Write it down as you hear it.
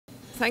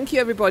Thank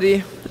you,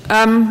 everybody.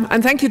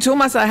 And thank you,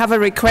 Thomas. I have a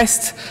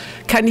request.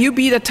 Can you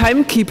be the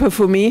timekeeper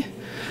for me?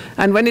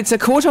 And when it's a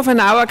quarter of an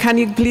hour, can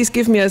you please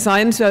give me a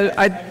sign? So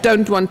I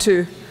don't want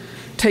to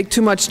take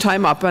too much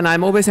time up, and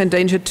I'm always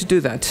endangered to do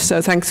that. So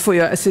thanks for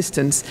your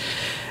assistance.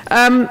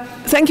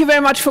 Thank you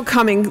very much for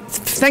coming.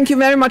 Thank you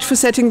very much for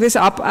setting this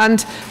up.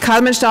 And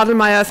Carmen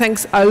Stadelmeier,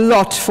 thanks a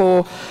lot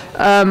for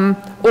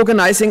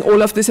organizing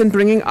all of this and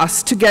bringing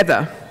us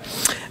together.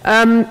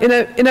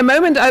 In a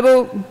moment, I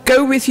will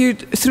go with you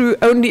through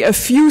only a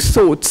few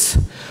thoughts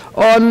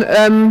on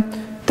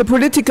the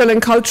political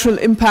and cultural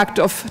impact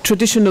of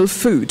traditional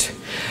food.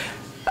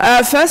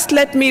 First,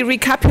 let me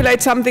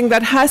recapitulate something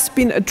that has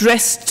been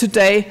addressed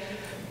today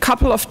a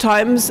couple of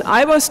times.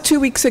 I was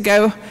 2 weeks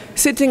ago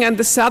sitting in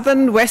the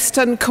southern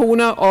western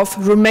corner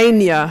of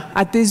Romania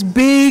at this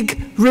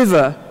big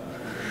river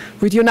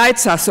which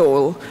unites us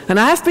all. And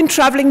I have been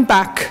traveling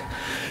back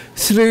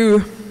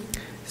through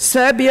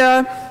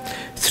Serbia,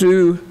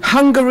 through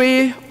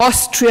Hungary,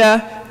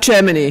 Austria,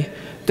 Germany.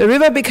 The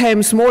river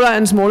became smaller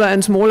and smaller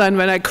and smaller, and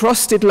when I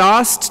crossed it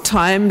last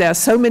time, there are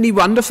so many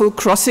wonderful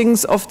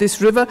crossings of this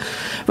river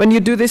when you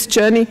do this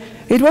journey.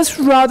 It was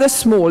rather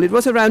small. It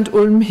was around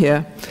Ulm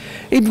here.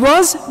 It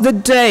was the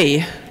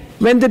day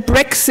when the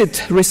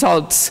Brexit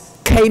results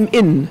came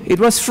in. It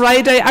was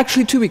Friday,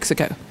 actually 2 weeks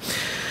ago.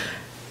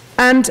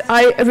 And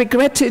I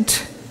regretted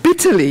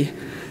bitterly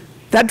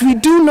that we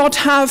do not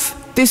have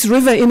this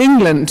river in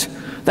England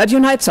that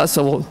unites us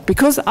all,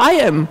 because I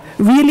am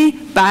really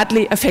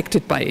badly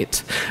affected by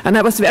it. And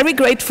I was very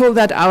grateful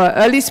that our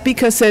early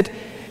speaker said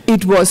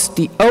it was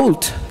the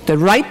old, the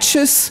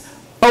righteous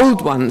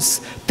old ones,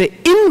 the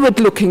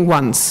inward-looking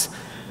ones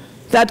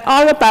that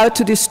are about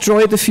to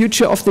destroy the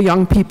future of the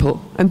young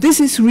people. And this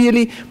is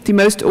really the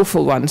most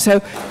awful one.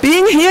 So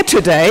being here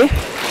today,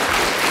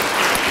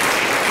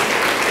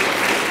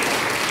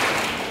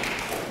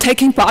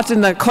 taking part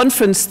in a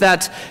conference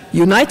that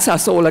unites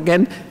us all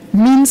again,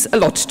 means a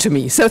lot to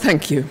me, so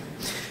thank you.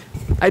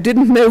 I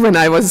didn't know when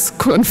I was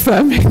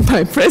confirming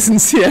my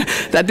presence here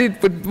that it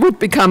would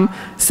become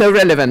so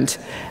relevant.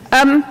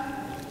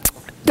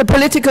 The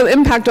political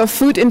impact of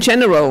food in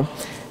general.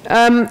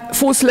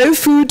 For slow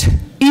food,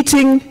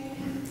 eating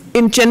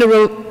in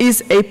general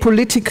is a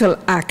political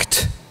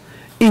act.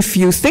 If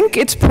you think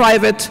it's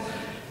private,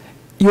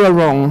 you are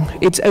wrong.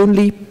 It's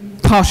only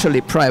partially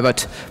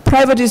private.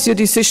 Private is your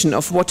decision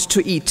of what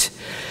to eat.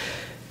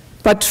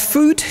 But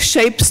food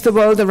shapes the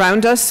world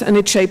around us, and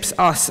it shapes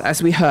us,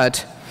 as we heard.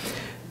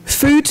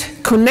 Food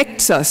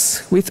connects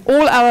us with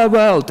all our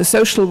world, the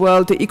social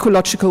world, the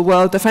ecological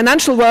world, the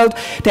financial world.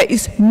 There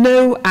is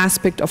no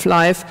aspect of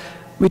life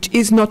which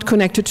is not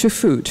connected to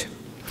food.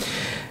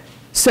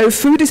 So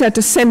food is at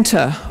the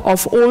center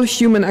of all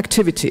human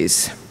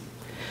activities.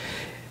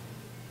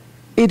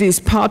 It is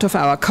part of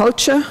our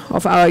culture,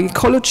 of our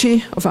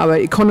ecology, of our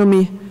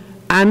economy,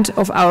 and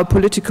of our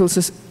political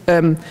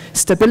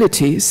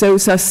stability. So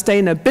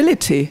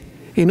sustainability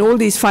in all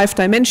these 5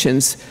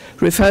 dimensions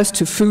refers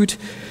to food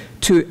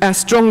as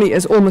strongly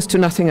as almost to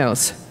nothing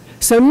else.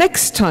 So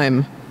next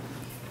time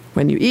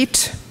when you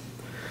eat,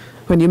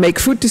 when you make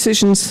food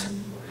decisions,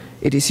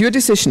 it is your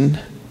decision,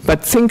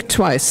 but think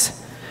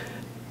twice.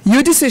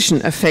 Your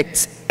decision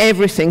affects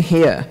everything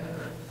here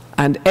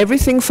and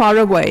everything far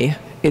away.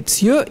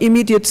 It's your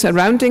immediate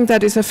surrounding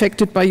that is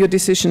affected by your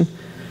decision,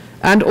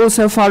 and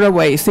also far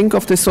away. Think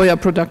of the soya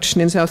production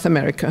in South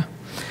America.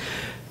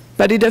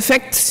 But it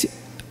affects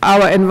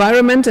our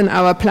environment and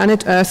our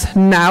planet Earth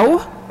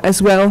now as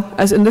well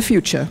as in the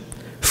future.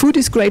 Food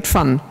is great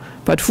fun,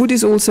 but food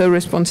is also a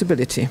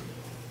responsibility.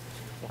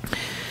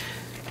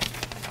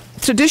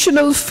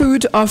 Traditional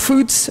food are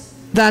foods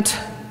that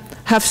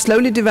have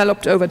slowly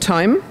developed over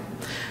time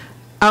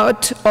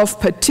out of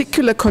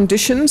particular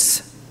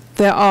conditions.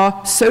 There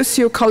are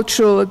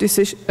socio-cultural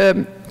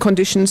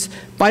conditions,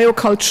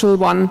 biocultural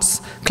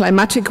ones,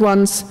 climatic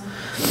ones,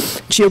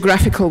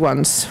 geographical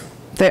ones.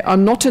 They are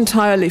not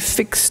entirely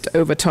fixed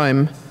over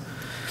time.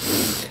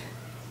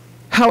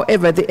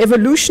 However, the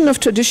evolution of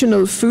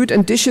traditional food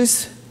and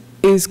dishes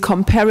is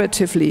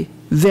comparatively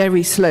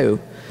very slow.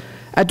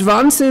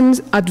 Advances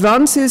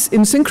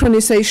in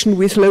synchronization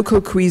with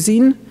local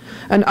cuisine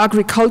and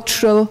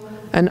agricultural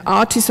and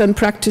artisan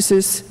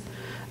practices,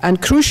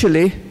 and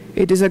crucially,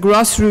 it is a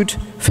grassroots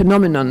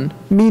phenomenon,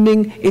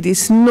 meaning it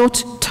is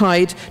not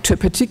tied to a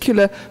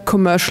particular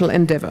commercial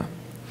endeavor.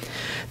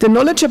 The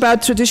knowledge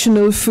about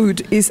traditional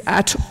food is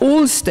at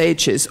all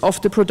stages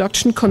of the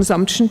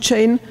production-consumption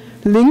chain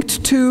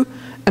linked to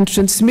and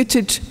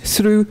transmitted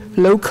through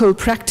local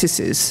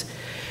practices.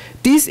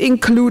 These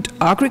include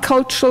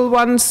agricultural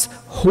ones,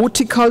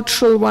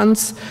 horticultural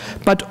ones,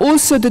 but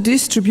also the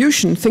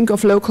distribution. Think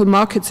of local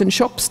markets and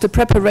shops, the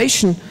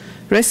preparation,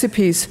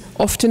 recipes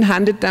often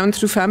handed down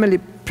through family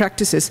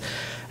practices,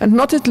 and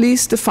not at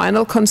least the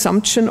final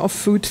consumption of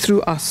food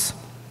through us.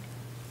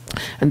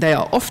 And they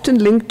are often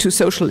linked to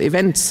social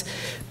events,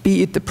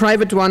 be it the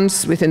private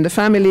ones within the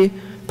family,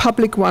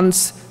 public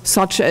ones,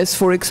 such as,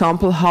 for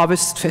example,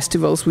 harvest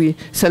festivals we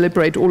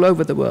celebrate all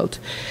over the world.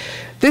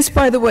 This,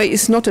 by the way,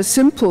 is not a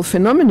simple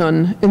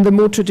phenomenon in the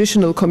more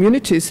traditional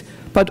communities,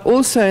 but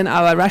also in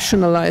our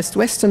rationalized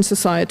Western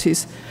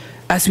societies,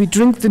 as we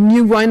drink the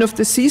new wine of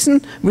the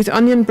season with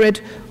onion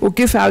bread or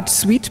give out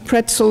sweet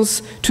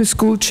pretzels to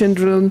school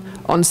children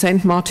on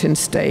St.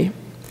 Martin's Day.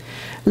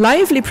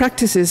 Lively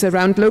practices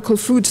around local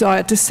foods are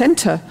at the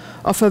center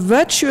of a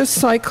virtuous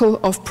cycle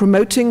of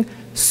promoting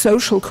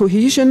social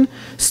cohesion,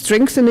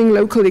 strengthening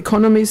local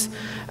economies,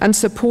 and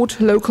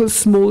support local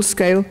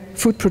small-scale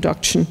food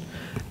production.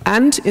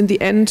 And in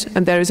the end,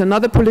 and there is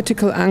another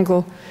political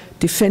angle,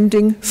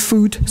 defending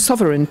food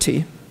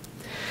sovereignty.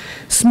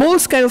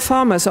 Small-scale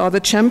farmers are the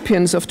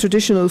champions of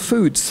traditional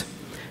foods.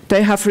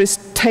 They have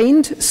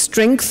retained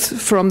strength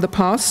from the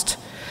past,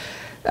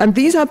 and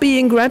these are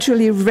being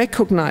gradually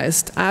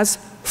recognized as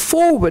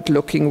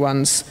forward-looking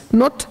ones,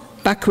 not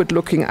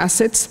backward-looking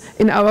assets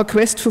in our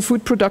quest for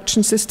food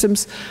production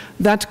systems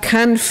that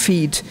can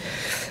feed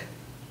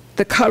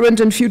the current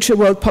and future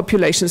world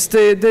populations.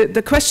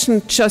 The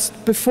question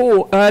just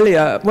before,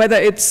 earlier, whether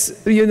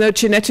it's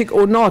genetic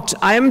or not,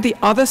 I am the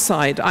other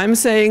side. I'm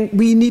saying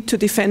we need to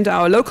defend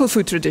our local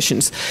food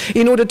traditions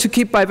in order to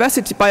keep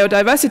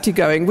biodiversity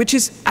going, which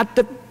is at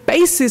the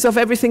basis of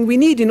everything we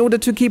need in order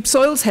to keep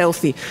soils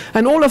healthy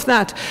and all of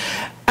that.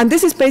 And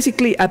this is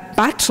basically a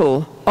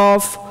battle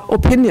of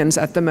opinions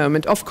at the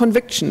moment, of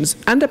convictions,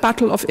 and a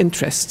battle of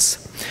interests.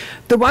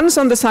 The ones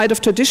on the side of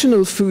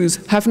traditional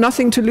foods have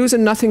nothing to lose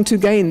and nothing to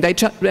gain. They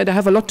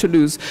have a lot to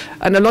lose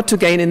and a lot to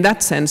gain in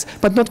that sense,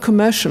 but not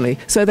commercially,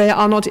 so they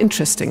are not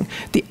interesting.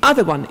 The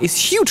other one is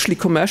hugely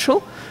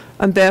commercial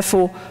and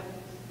therefore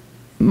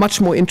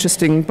much more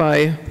interesting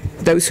by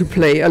those who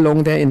play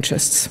along their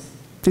interests.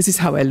 This is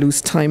how I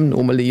lose time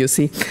normally, you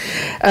see.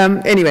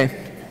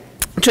 Anyway.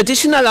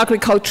 Traditional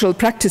agricultural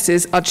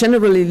practices are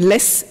generally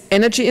less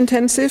energy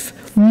intensive,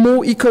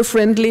 more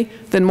eco-friendly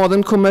than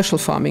modern commercial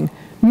farming.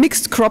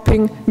 Mixed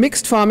cropping,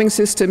 mixed farming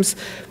systems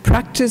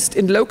practiced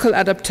in local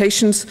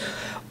adaptations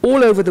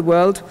all over the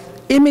world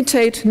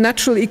imitate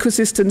natural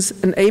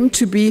ecosystems and aim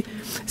to be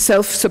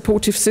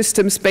self-supportive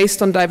systems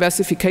based on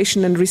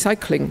diversification and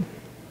recycling.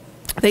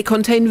 They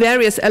contain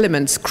various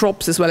elements,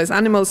 crops as well as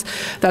animals,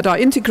 that are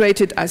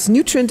integrated as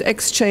nutrient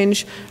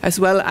exchange as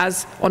well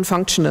as on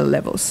functional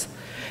levels.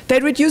 They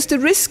reduce the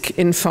risk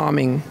in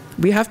farming.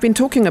 We have been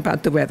talking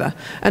about the weather,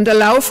 and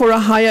allow for a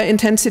higher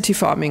intensity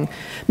farming,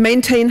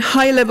 maintain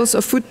high levels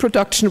of food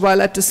production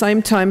while at the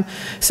same time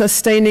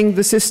sustaining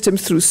the system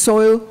through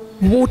soil,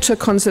 water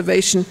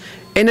conservation,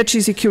 energy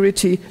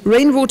security,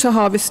 rainwater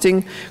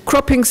harvesting,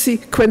 cropping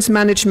sequence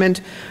management,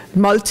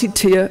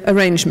 multi-tier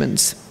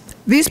arrangements.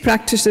 These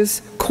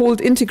practices, called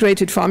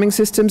integrated farming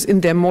systems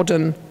in their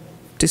modern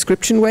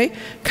description way,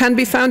 can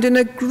be found in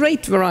a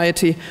great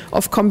variety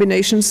of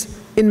combinations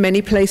in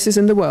many places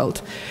in the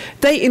world.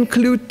 They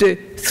include the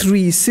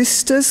Three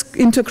Sisters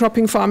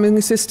intercropping farming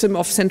system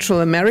of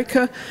Central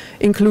America,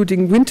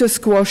 including winter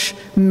squash,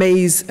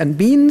 maize and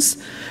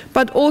beans,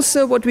 but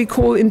also what we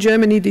call in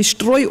Germany the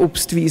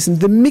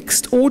Streuobstwiesen, the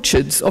mixed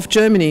orchards of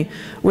Germany,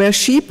 where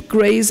sheep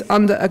graze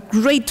under a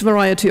great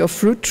variety of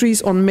fruit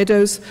trees on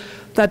meadows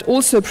that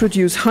also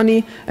produce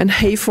honey and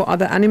hay for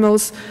other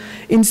animals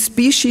in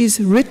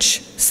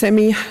species-rich,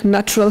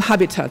 semi-natural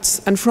habitats.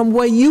 And from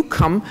where you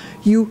come,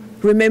 you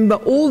remember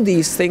all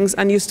these things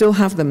and you still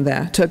have them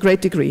there to a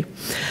great degree.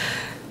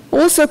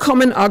 Also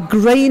common are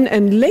grain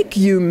and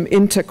legume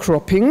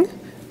intercropping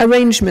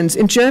arrangements.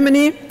 In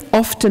Germany,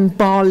 often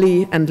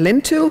barley and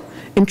lentil.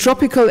 In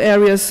tropical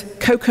areas,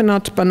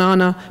 coconut,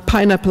 banana,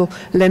 pineapple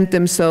lend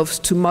themselves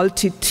to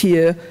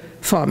multi-tier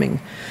farming.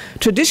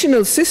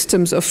 Traditional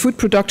systems of food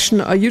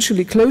production are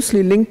usually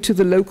closely linked to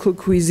the local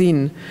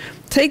cuisine.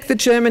 Take the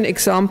German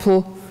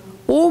example,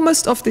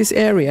 almost of this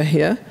area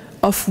here,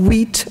 of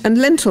wheat and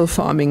lentil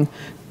farming.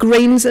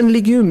 Grains and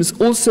legumes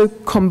also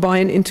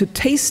combine into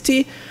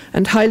tasty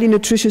and highly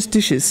nutritious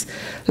dishes,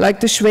 like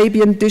the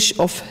Swabian dish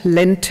of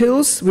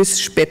lentils with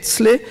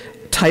spätzle,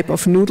 type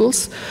of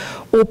noodles,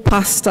 or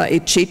pasta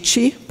e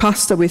ceci,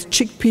 pasta with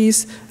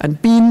chickpeas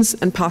and beans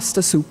and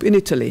pasta soup in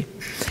Italy.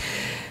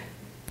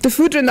 The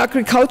Food and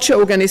Agriculture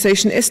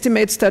Organization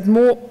estimates that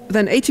more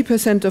than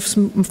 80%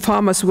 of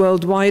farmers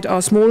worldwide are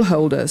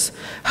smallholders.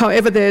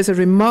 However, there is a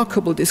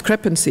remarkable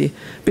discrepancy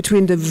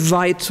between the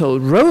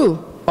vital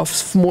role of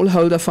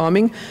smallholder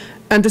farming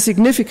and the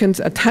significance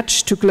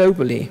attached to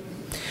globally.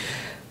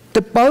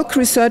 The bulk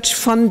research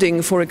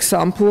funding, for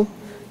example,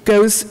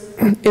 goes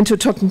into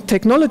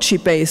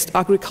technology-based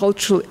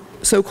agricultural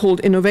so-called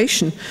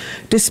innovation,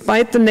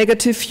 despite the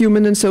negative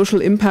human and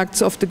social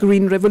impacts of the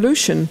Green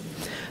Revolution.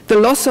 The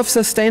loss of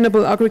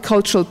sustainable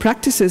agricultural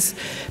practices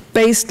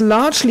based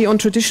largely on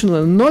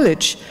traditional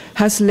knowledge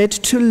has led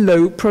to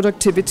low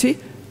productivity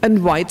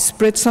and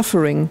widespread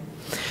suffering.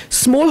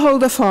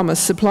 Smallholder farmers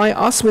supply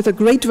us with a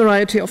great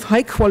variety of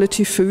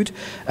high-quality food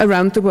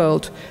around the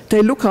world.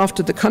 They look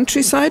after the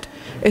countryside,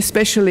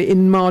 especially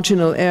in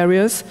marginal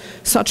areas,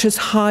 such as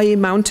high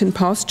mountain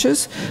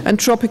pastures and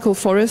tropical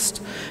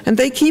forest, and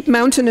they keep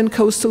mountain and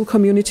coastal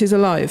communities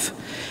alive.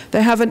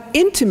 They have an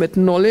intimate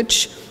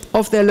knowledge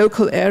of their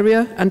local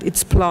area and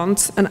its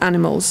plants and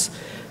animals.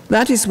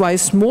 That is why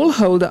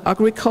smallholder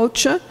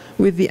agriculture,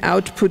 with the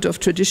output of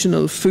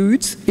traditional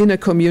foods in a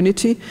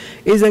community,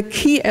 is a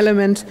key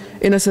element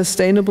in a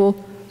sustainable,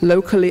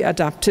 locally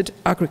adapted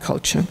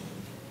agriculture.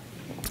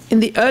 In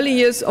the early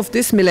years of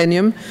this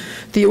millennium,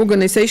 the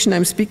organization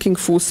I'm speaking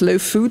for, Slow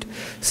Food,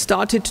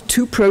 started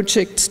 2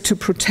 projects to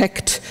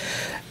protect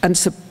and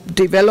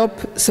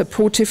develop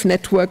supportive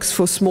networks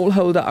for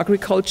smallholder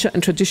agriculture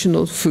and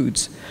traditional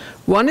foods.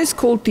 One is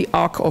called the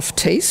Ark of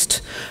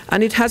Taste,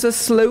 and it has a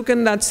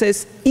slogan that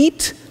says,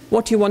 "Eat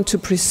what you want to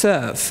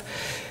preserve,"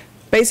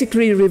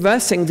 basically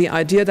reversing the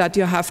idea that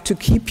you have to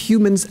keep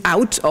humans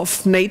out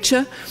of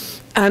nature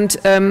and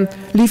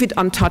leave it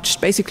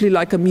untouched, basically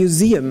like a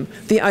museum.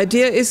 The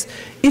idea is,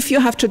 if you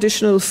have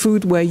traditional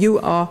food where you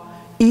are,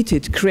 eat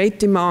it, create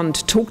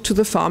demand, talk to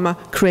the farmer,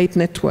 create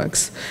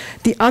networks.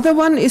 The other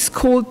one is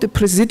called the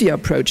Presidia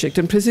project,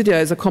 and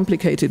Presidia is a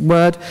complicated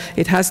word.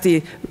 It has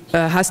the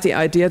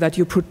idea that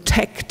you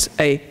protect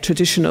a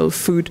traditional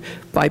food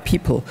by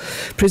people.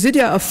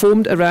 Presidia are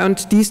formed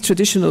around these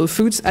traditional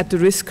foods at the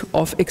risk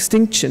of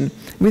extinction,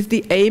 with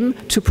the aim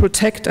to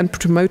protect and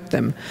promote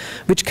them,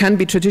 which can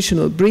be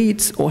traditional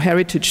breeds or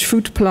heritage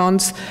food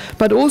plants,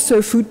 but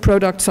also food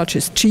products such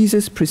as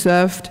cheeses,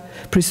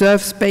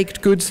 preserves,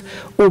 baked goods,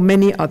 or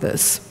many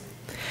others.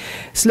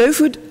 Slow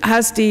Food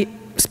has the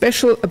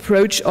special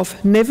approach of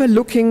never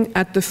looking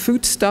at the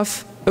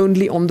foodstuff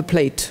only on the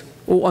plate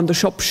or on the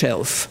shop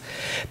shelf,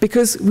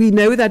 because we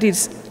know that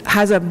it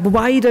has a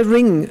wider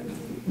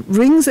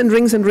rings and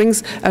rings and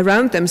rings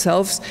around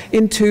themselves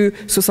into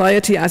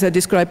society, as I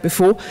described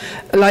before,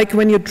 like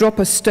when you drop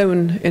a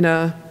stone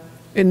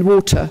in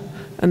water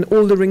and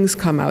all the rings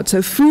come out.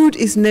 So food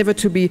is never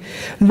to be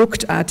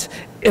looked at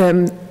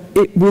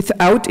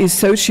without its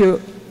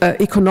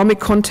socio-economic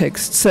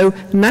context. So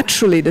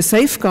naturally, the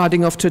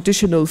safeguarding of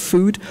traditional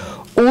food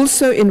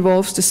also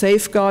involves the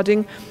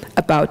safeguarding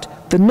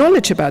about the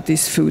knowledge about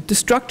this food, the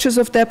structures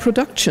of their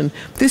production,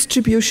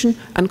 distribution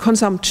and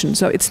consumption.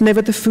 So it's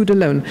never the food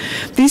alone.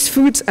 These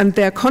foods and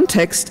their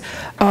context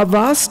are a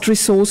vast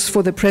resource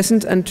for the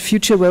present and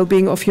future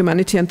well-being of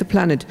humanity and the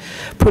planet.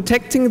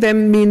 Protecting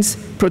them means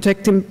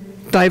protecting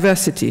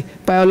diversity,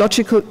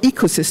 biological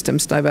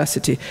ecosystems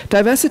diversity,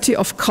 diversity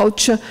of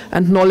culture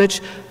and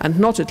knowledge, and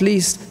not at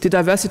least the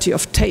diversity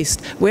of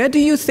taste. Where do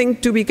you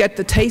think do we get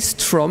the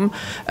taste from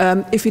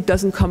if it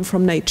doesn't come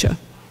from nature?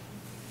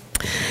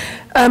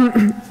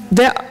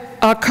 There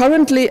are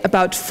currently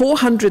about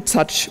 400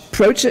 such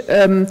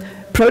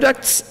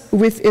products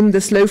within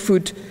the Slow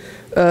Food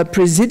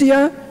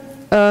Presidia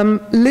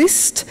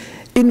list,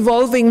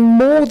 involving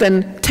more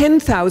than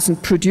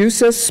 10,000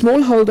 producers,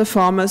 smallholder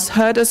farmers,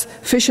 herders,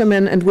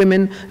 fishermen and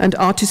women, and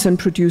artisan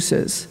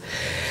producers.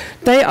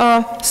 They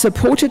are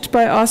supported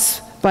by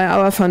us, by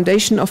our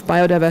Foundation of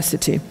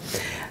Biodiversity.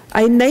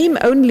 I name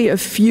only a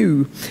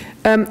few.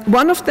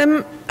 One of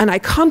them, and I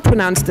can't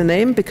pronounce the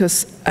name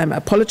because I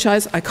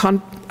apologize, I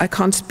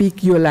can't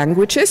speak your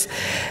languages.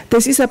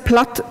 This is a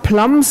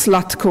plum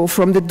slatko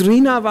from the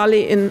Drina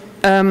Valley in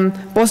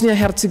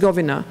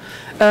Bosnia-Herzegovina.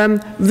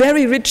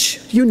 Very rich,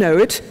 you know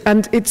it,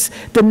 and it's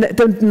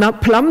the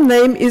plum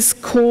name is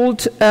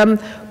called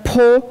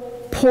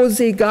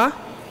Pozega.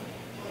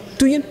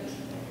 Do you?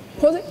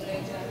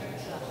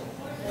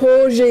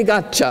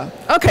 Požegača.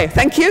 Okay,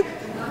 thank you.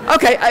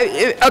 Okay,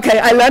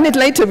 I learn it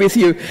later with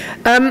you.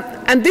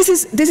 And this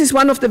is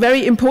one of the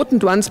very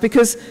important ones,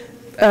 because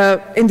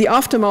in the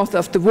aftermath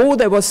of the war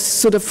there was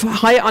sort of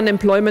high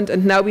unemployment,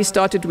 and now we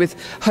started with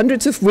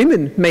hundreds of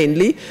women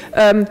mainly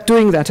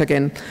doing that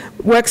again.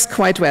 Works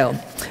quite well.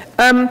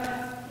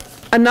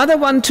 Another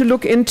one to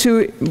look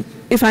into,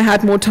 if I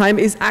had more time,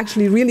 is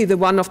actually really the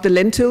one of the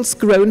lentils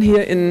grown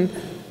here in,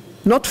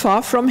 not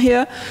far from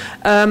here,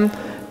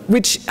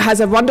 which has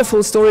a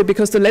wonderful story,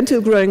 because the lentil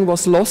growing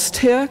was lost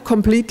here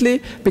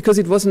completely because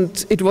it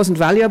wasn't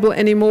valuable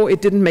anymore.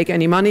 It didn't make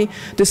any money.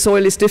 The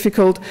soil is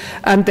difficult,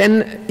 and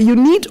then you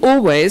need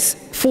always,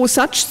 for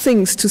such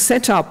things to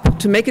set up,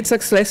 to make it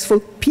successful,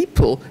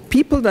 people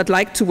that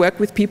like to work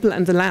with people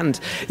and the land.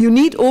 You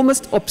need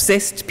almost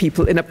obsessed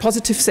people in a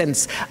positive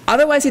sense.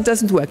 Otherwise it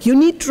doesn't work. You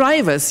need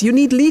drivers, you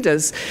need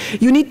leaders,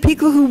 you need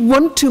people who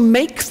want to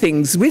make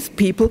things with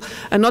people,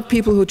 and not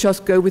people who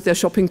just go with their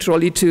shopping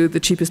trolley to the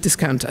cheapest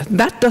discounter.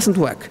 That doesn't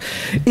work.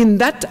 In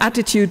that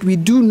attitude, we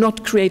do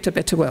not create a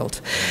better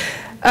world.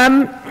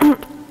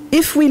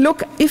 If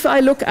I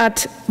look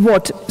at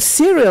what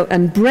cereal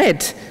and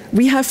bread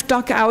we have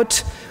dug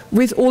out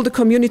with all the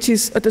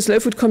communities, the slow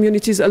food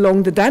communities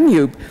along the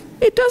Danube,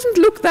 it doesn't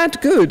look that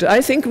good.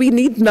 I think we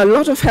need a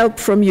lot of help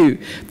from you.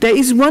 There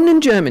is one in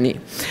Germany.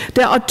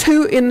 There are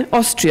two in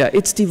Austria.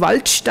 It's the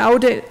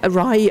Waldstaude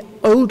rye,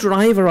 old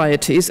rye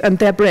varieties, and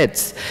their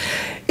breads.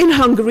 In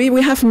Hungary,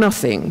 we have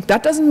nothing.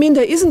 That doesn't mean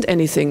there isn't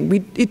anything.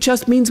 It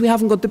just means we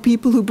haven't got the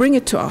people who bring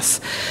it to us.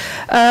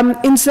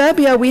 In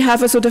Serbia, we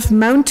have a sort of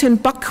mountain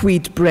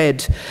buckwheat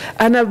bread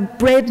and a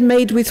bread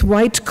made with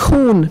white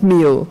corn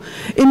meal.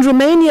 In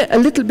Romania, a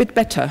little bit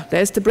better.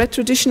 There's the bread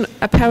tradition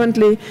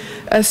apparently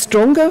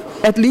stronger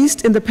at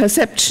least in the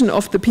perception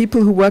of the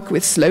people who work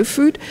with slow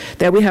food.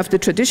 There we have the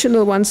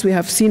traditional ones we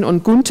have seen on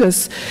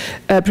Gunther's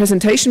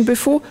presentation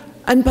before.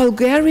 And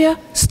Bulgaria,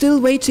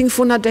 still waiting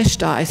for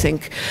Nadezhda, I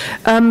think.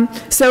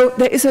 So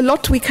there is a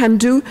lot we can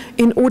do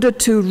in order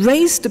to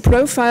raise the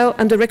profile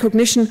and the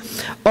recognition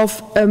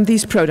of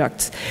these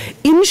products.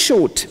 In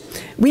short,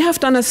 we have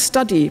done a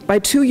study by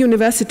 2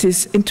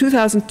 universities in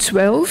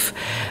 2012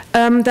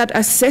 that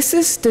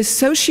assesses the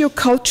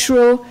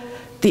socio-cultural,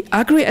 the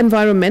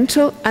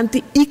agri-environmental and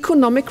the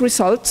economic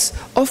results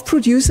of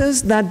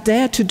producers that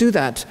dare to do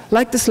that,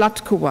 like the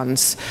Slatko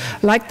ones,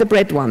 like the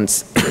bread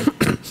ones.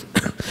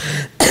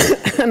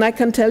 And I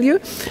can tell you,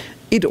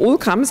 it all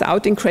comes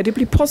out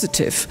incredibly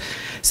positive.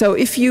 So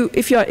if you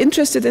are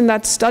interested in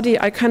that study,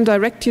 I can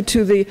direct you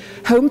to the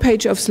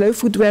homepage of Slow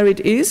Food where it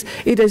is.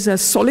 It is a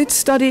solid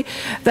study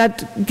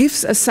that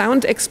gives a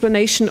sound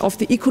explanation of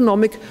the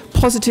economic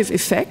positive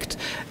effect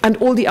and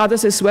all the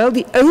others as well.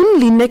 The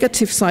only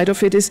negative side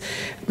of it is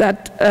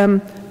that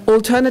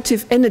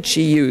alternative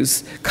energy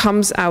use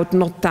comes out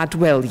not that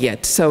well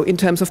yet, so in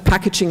terms of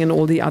packaging and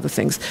all the other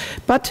things.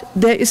 But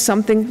there is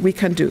something we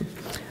can do.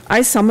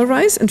 I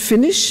summarize and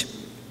finish.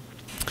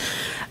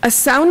 A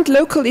sound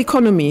local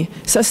economy,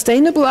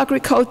 sustainable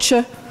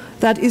agriculture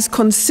that is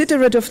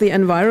considerate of the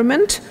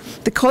environment,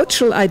 the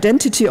cultural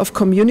identity of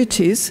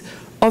communities,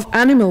 of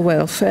animal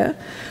welfare,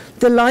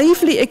 the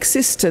lively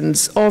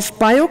existence of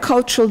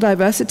biocultural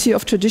diversity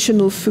of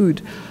traditional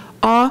food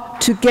are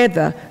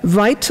together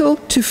vital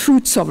to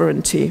food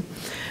sovereignty.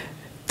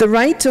 The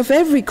right of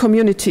every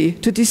community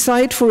to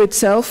decide for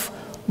itself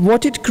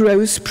what it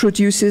grows,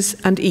 produces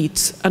and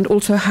eats, and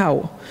also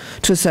how,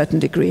 to a certain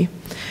degree.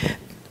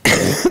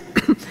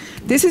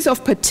 This is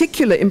of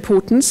particular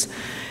importance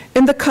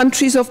in the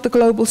countries of the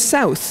global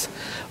south,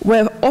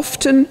 where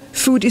often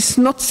food is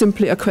not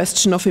simply a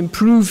question of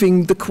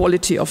improving the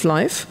quality of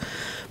life,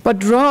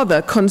 but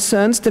rather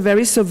concerns the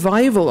very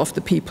survival of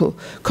the people,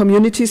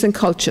 communities and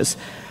cultures.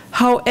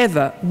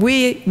 However,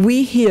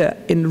 we here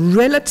in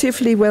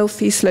relatively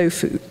wealthy slow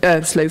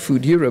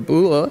food Europe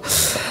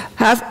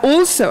have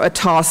also a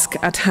task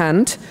at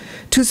hand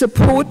to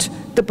support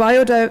the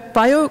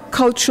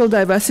biocultural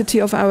diversity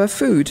of our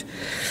food,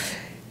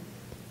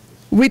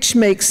 which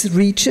makes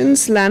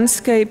regions,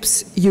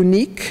 landscapes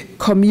unique,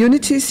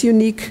 communities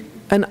unique,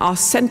 and are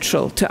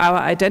central to our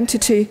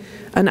identity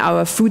and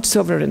our food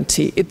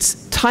sovereignty.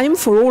 It's time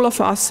for all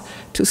of us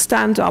to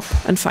stand up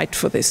and fight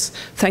for this.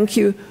 Thank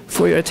you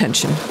for your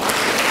attention.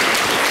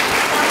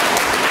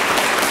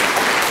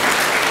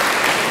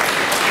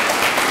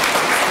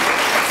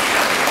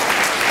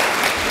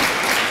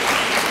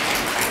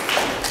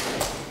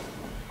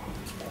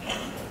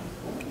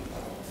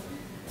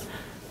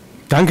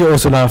 Danke,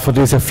 Ursula, für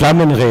diese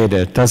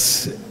Flammenrede.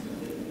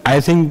 I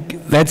think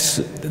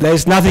there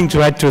is nothing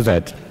to add to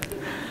that.